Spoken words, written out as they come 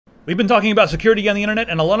We've been talking about security on the internet,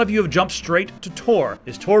 and a lot of you have jumped straight to TOR.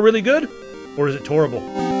 Is TOR really good, or is it torrible?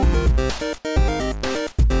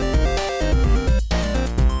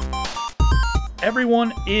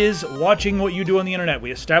 Everyone is watching what you do on the internet.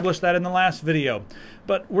 We established that in the last video.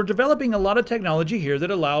 But we're developing a lot of technology here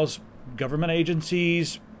that allows government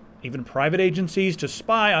agencies, even private agencies, to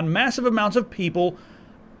spy on massive amounts of people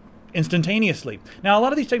instantaneously. Now, a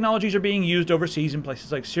lot of these technologies are being used overseas in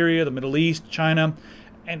places like Syria, the Middle East, China,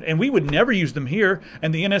 and we would never use them here,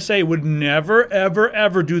 and the NSA would never, ever,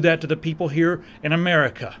 ever do that to the people here in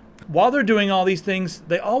America. While they're doing all these things,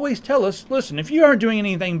 they always tell us, listen, if you aren't doing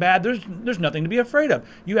anything bad, there's nothing to be afraid of.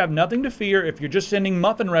 You have nothing to fear if you're just sending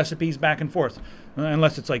muffin recipes back and forth.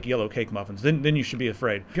 Unless it's like yellow cake muffins, then you should be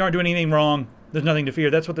afraid. If you aren't doing anything wrong, there's nothing to fear.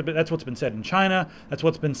 That's what's been said in China. That's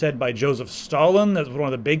what's been said by Joseph Stalin. That's one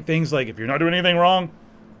of the big things, like, if you're not doing anything wrong,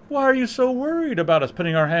 why are you so worried about us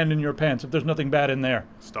putting our hand in your pants if there's nothing bad in there?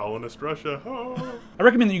 Stalinist Russia. Oh. I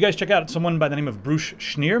recommend that you guys check out someone by the name of Bruce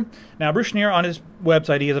Schneier. Now, Bruce Schneier, on his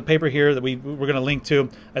website, he has a paper here that we're going to link to.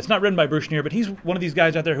 It's not written by Bruce Schneier, but he's one of these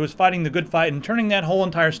guys out there who is fighting the good fight and turning that whole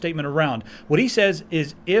entire statement around. What he says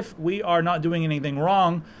is, if we are not doing anything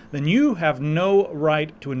wrong, then you have no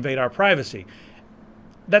right to invade our privacy.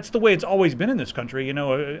 That's the way it's always been in this country. You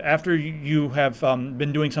know, after you have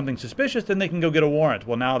been doing something suspicious, then they can go get a warrant.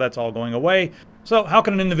 Well, now that's all going away. So how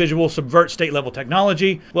can an individual subvert state-level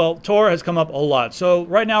technology? Well, TOR has come up a lot. So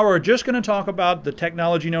right now we're just going to talk about the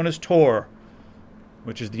technology known as TOR,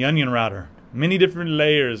 which is the onion router. Many different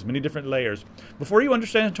layers, many different layers. Before you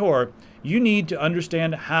understand TOR, you need to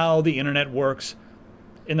understand how the internet works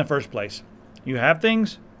in the first place. You have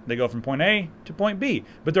things. They go from point A to point B.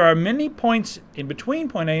 But there are many points in between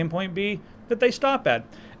point A and point B that they stop at.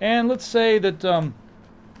 And let's say that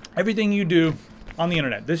everything you do on the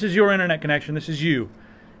internet, this is your internet connection, this is you.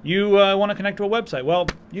 You want to connect to a website. Well,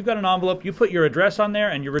 you've got an envelope, you put your address on there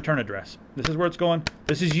and your return address. This is where it's going.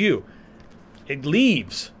 This is you. It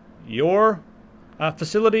leaves your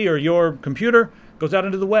facility or your computer, goes out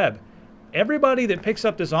into the web. Everybody that picks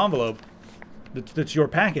up this envelope, that's your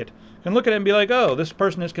packet, can look at it and be like, oh, this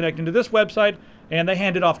person is connecting to this website, and they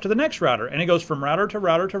hand it off to the next router. And it goes from router to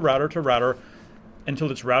router to router to router until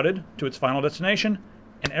it's routed to its final destination,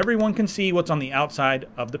 and everyone can see what's on the outside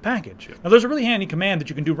of the package. Now, there's a really handy command that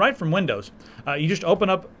you can do right from Windows. You just open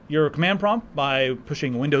up your command prompt by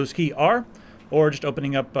pushing Windows key R, or just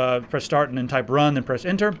opening up, press start and then type run, then press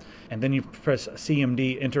enter, and then you press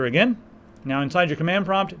CMD, enter again. Now, inside your command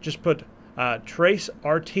prompt, just put trace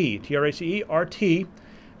RT, T-R-A-C-E, RT,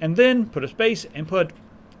 and then put a space and put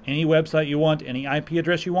any website you want, any IP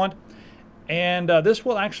address you want, and this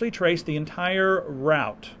will actually trace the entire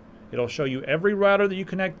route. It'll show you every router that you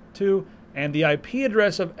connect to and the IP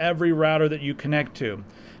address of every router that you connect to.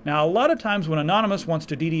 Now, a lot of times when Anonymous wants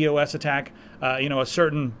to DDoS attack, a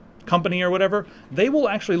certain company or whatever, they will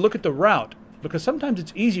actually look at the route, because sometimes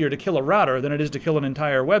it's easier to kill a router than it is to kill an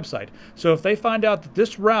entire website. So if they find out that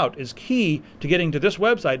this route is key to getting to this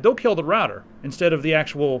website, they'll kill the router instead of the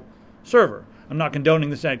actual server. I'm not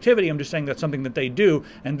condoning this activity, I'm just saying that's something that they do.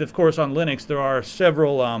 And of course on Linux there are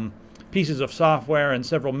several pieces of software and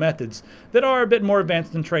several methods that are a bit more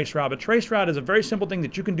advanced than traceroute. But traceroute is a very simple thing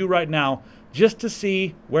that you can do right now just to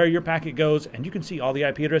see where your packet goes, and you can see all the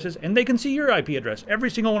IP addresses, and they can see your IP address. Every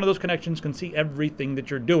single one of those connections can see everything that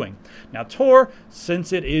you're doing. Now TOR,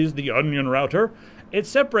 since it is the onion router, it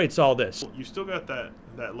separates all this. You still got that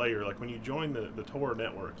layer, like when you join the TOR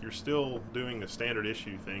network, you're still doing the standard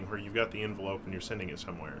issue thing where you've got the envelope and you're sending it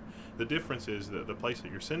somewhere. The difference is that the place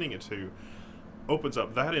that you're sending it to opens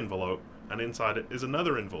up that envelope, and inside it is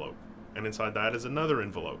another envelope, and inside that is another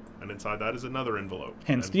envelope, and inside that is another envelope.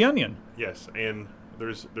 Hence the onion. Yes, and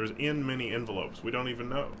there's in many envelopes. We don't even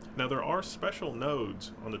know. Now, there are special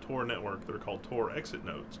nodes on the TOR network that are called TOR exit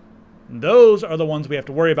nodes. Those are the ones we have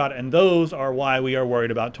to worry about, and those are why we are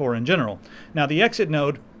worried about TOR in general. Now, the exit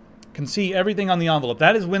node can see everything on the envelope.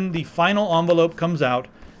 That is when the final envelope comes out.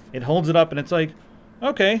 It holds it up, and it's like,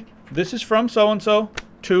 okay, this is from so-and-so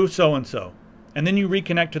to so-and-so. And then you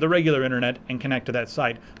reconnect to the regular internet and connect to that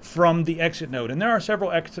site from the exit node. And there are several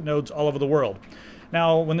exit nodes all over the world.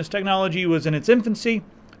 Now, when this technology was in its infancy,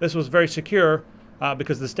 this was very secure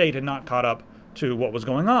because the state had not caught up to what was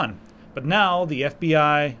going on. But now the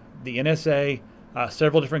FBI, the NSA,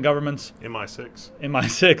 several different governments,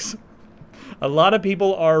 MI6, a lot of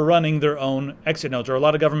people are running their own exit nodes, or a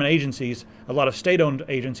lot of government agencies, a lot of state-owned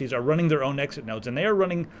agencies are running their own exit nodes, and they are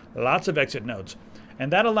running lots of exit nodes.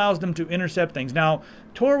 And that allows them to intercept things. Now,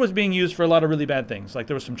 TOR was being used for a lot of really bad things. Like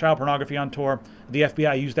there was some child pornography on TOR. The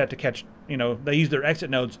FBI used that to catch, they used their exit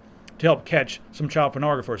nodes to help catch some child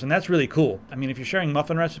pornographers, and that's really cool. I mean, if you're sharing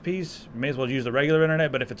muffin recipes, you may as well use the regular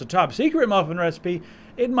internet, but if it's a top secret muffin recipe,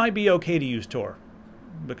 it might be okay to use Tor,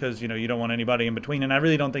 because, you know, you don't want anybody in between, and I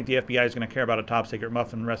really don't think the FBI is going to care about a top secret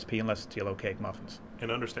muffin recipe unless it's yellow cake muffins. And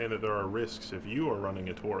understand that there are risks if you are running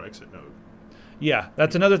a Tor exit node. Yeah,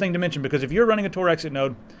 that's another thing to mention, because if you're running a Tor exit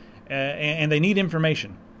node and they need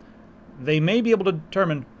information, they may be able to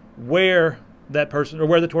determine where that person or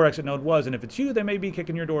where the Tor exit node was, and if it's you, they may be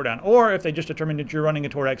kicking your door down. Or if they just determine that you're running a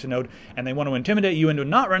Tor exit node and they want to intimidate you into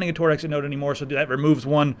not running a Tor exit node anymore, so that removes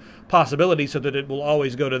one possibility so that it will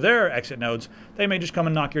always go to their exit nodes, they may just come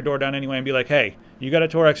and knock your door down anyway and be like, hey, you got a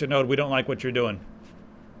Tor exit node, we don't like what you're doing.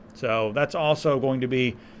 So that's also going to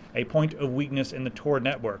be a point of weakness in the Tor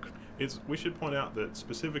network. We should point out that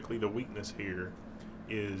specifically the weakness here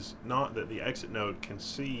is not that the exit node can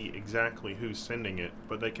see exactly who's sending it,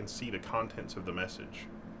 but they can see the contents of the message.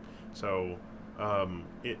 So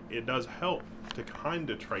it does help to kind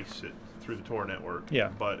of trace it through the Tor network, yeah,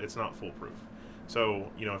 but it's not foolproof.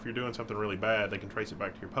 So, you know, if you're doing something really bad, they can trace it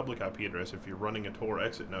back to your public IP address if you're running a Tor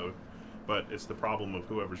exit node, but it's the problem of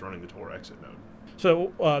whoever's running the Tor exit node.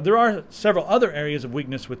 So there are several other areas of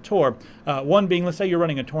weakness with Tor. One being, let's say you're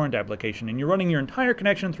running a torrent application and you're running your entire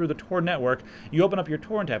connection through the Tor network. You open up your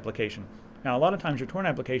torrent application. Now, a lot of times your torrent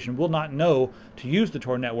application will not know to use the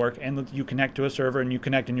Tor network, and you connect to a server and you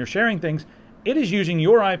connect and you're sharing things. It is using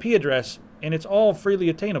your IP address, and it's all freely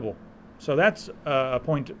attainable. So that's a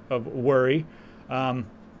point of worry.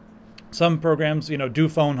 Some programs, you know, do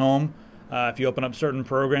phone home. If you open up certain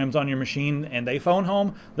programs on your machine and they phone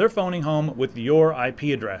home, they're phoning home with your IP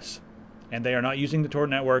address. And they are not using the Tor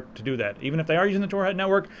network to do that. Even if they are using the Tor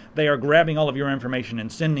network, they are grabbing all of your information and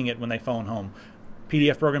sending it when they phone home.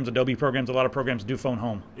 PDF programs, Adobe programs, a lot of programs do phone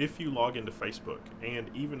home. If you log into Facebook, and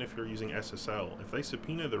even if you're using SSL, if they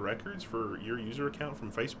subpoena the records for your user account from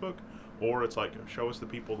Facebook, or it's like, show us the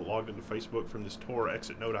people that logged into Facebook from this Tor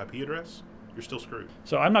exit node IP address, you're still screwed.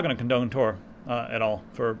 So I'm not going to condone Tor at all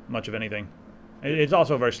for much of anything. It's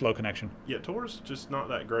also a very slow connection. Yeah, Tor's just not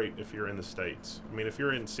that great if you're in the States. I mean, if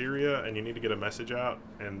you're in Syria and you need to get a message out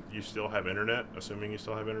and you still have internet, assuming you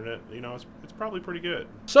still have internet, you know, it's probably pretty good.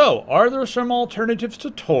 So, are there some alternatives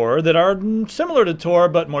to Tor that are similar to Tor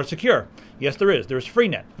but more secure? Yes, there is. There's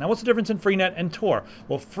Freenet. Now, what's the difference in Freenet and Tor?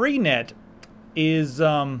 Well, Freenet is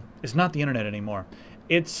not the internet anymore.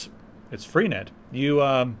 It's Freenet.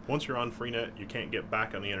 Once you're on Freenet, you can't get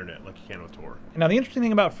back on the internet like you can with Tor. Now, the interesting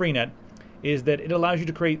thing about Freenet is that it allows you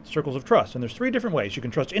to create circles of trust. And there's 3 different ways. You can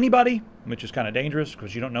trust anybody, which is kind of dangerous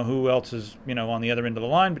because you don't know who else is, you know, on the other end of the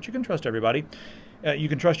line, but you can trust everybody. You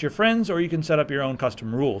can trust your friends, or you can set up your own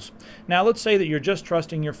custom rules. Now, let's say that you're just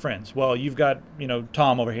trusting your friends. Well, you've got, you know,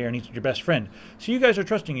 Tom over here, and he's your best friend. So you guys are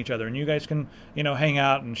trusting each other, and you guys can, you know, hang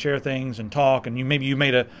out and share things and talk. And maybe you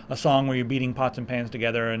made a song where you're beating pots and pans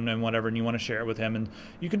together and whatever, and you want to share it with him. And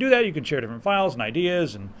you can do that. You can share different files and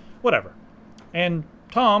ideas and whatever. And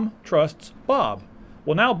Tom trusts Bob.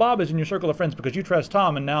 Well, now Bob is in your circle of friends because you trust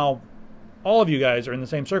Tom, and now all of you guys are in the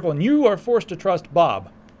same circle, and you are forced to trust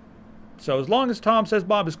Bob. So as long as Tom says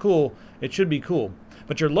Bob is cool, it should be cool.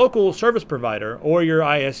 But your local service provider or your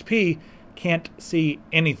ISP can't see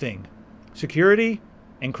anything. Security,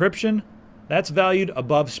 encryption, that's valued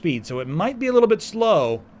above speed. So it might be a little bit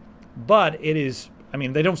slow, but it is, I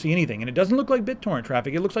mean, they don't see anything. And it doesn't look like BitTorrent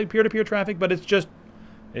traffic. It looks like peer-to-peer traffic, but it's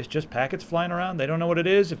just packets flying around. They don't know what it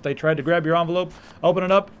is. If they tried to grab your envelope, open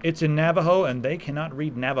it up, it's in Navajo, and they cannot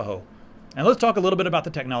read Navajo. And let's talk a little bit about the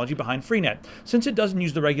technology behind Freenet. Since it doesn't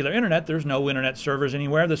use the regular internet, there's no internet servers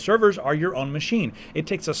anywhere. The servers are your own machine. It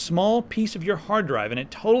takes a small piece of your hard drive, and it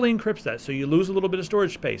totally encrypts that, so you lose a little bit of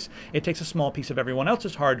storage space. It takes a small piece of everyone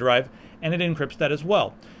else's hard drive, and it encrypts that as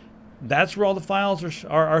well. That's where all the files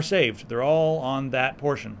are saved. They're all on that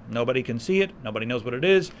portion. Nobody can see it. Nobody knows what it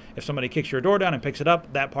is. If somebody kicks your door down and picks it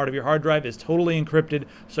up, that part of your hard drive is totally encrypted,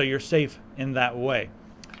 so you're safe in that way.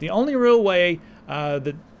 The only real way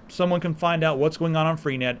that someone can find out what's going on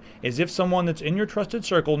Freenet is if someone that's in your trusted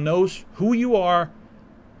circle knows who you are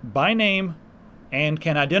by name and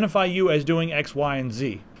can identify you as doing X, Y, and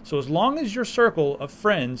Z. So as long as your circle of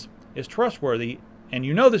friends is trustworthy, and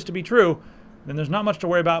you know this to be true, then there's not much to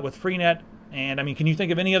worry about with Freenet. And I mean, can you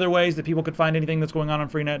think of any other ways that people could find anything that's going on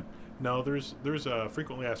Freenet? No, there's a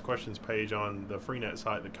frequently asked questions page on the Freenet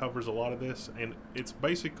site that covers a lot of this, and it's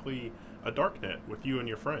basically a darknet with you and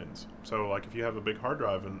your friends. So like if you have a big hard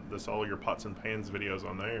drive and there's all your pots and pans videos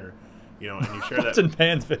on there, you know, and you share pots and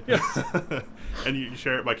pans videos, and you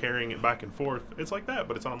share it by carrying it back and forth. It's like that,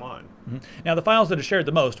 but it's online. Mm-hmm. Now the files that are shared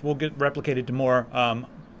the most will get replicated to more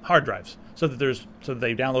hard drives, so that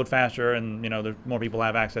they download faster, and more people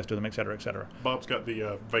have access to them, et cetera, et cetera. Bob's got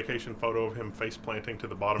the vacation photo of him face planting to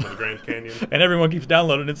the bottom of the Grand Canyon. And everyone keeps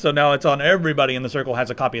downloading it, so now it's on everybody in the circle has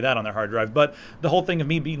a copy of that on their hard drive. But the whole thing of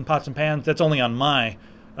me beating pots and pans, that's only on my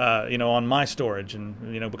on my storage,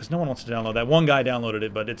 and because no one wants to download that. One guy downloaded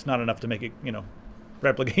it, but it's not enough to make it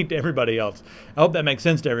replicate to everybody else. I hope that makes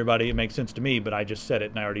sense to everybody. It makes sense to me, but I just said it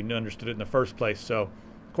and I already understood it in the first place, so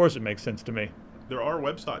of course it makes sense to me. There are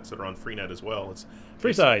websites that are on Freenet as well.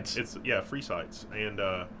 Free sites. Free sites, and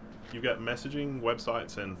you've got messaging,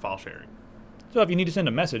 websites, and file sharing. So if you need to send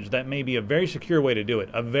a message, that may be a very secure way to do it.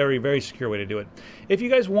 A very, very secure way to do it. If you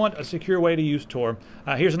guys want a secure way to use Tor,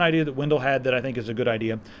 here's an idea that Wendell had that I think is a good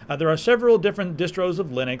idea. There are several different distros of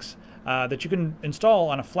Linux that you can install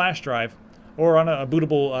on a flash drive or on a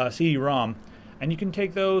bootable CD-ROM. And you can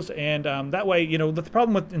take those, and that way, the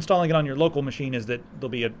problem with installing it on your local machine is that it'll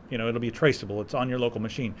be traceable. It's on your local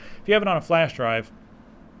machine. If you have it on a flash drive,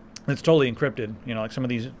 it's totally encrypted. Like some of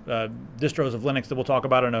these distros of Linux that we'll talk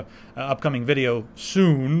about in an upcoming video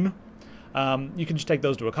soon. You can just take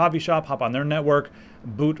those to a coffee shop, hop on their network,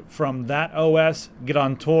 boot from that OS, get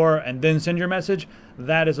on Tor, and then send your message.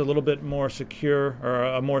 That is a little bit more secure, or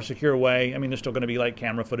a more secure way. I mean, there's still going to be like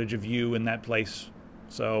camera footage of you in that place,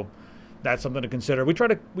 so that's something to consider. We try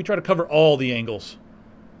to cover all the angles,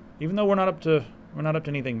 even though we're not up to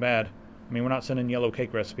anything bad. I mean, we're not sending yellow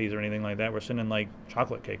cake recipes or anything like that. We're sending like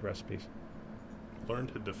chocolate cake recipes. Learn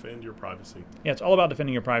to defend your privacy. Yeah, it's all about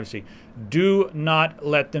defending your privacy. Do not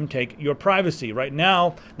let them take your privacy. Right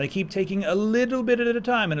now, they keep taking a little bit at a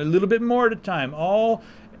time and a little bit more at a time, all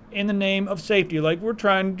in the name of safety. Like, we're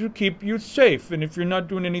trying to keep you safe, and if you're not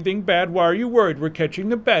doing anything bad, why are you worried? We're catching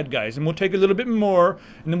the bad guys, and we'll take a little bit more,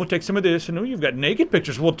 and then we'll take some of this, and oh, you've got naked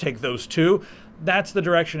pictures, we'll take those too. That's the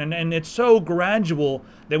direction, and it's so gradual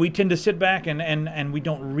that we tend to sit back and we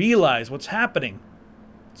don't realize what's happening.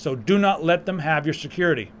 So do not let them have your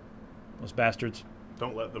security, those bastards.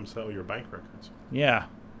 Don't let them sell your bank records. Yeah.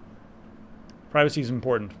 Privacy is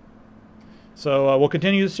important. So we'll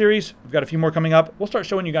continue the series. We've got a few more coming up. We'll start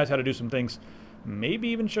showing you guys how to do some things. Maybe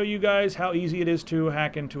even show you guys how easy it is to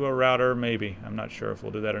hack into a router. Maybe. I'm not sure if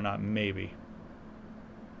we'll do that or not. Maybe.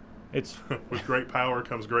 It's with great power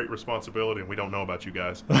comes great responsibility, and we don't know about you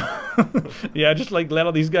guys. Yeah, just like let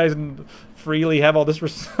all these guys freely have all this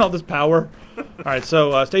power. All right,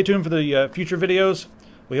 so stay tuned for the future videos.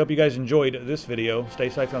 We hope you guys enjoyed this video. Stay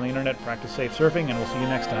safe on the internet, practice safe surfing, and we'll see you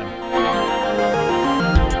next time.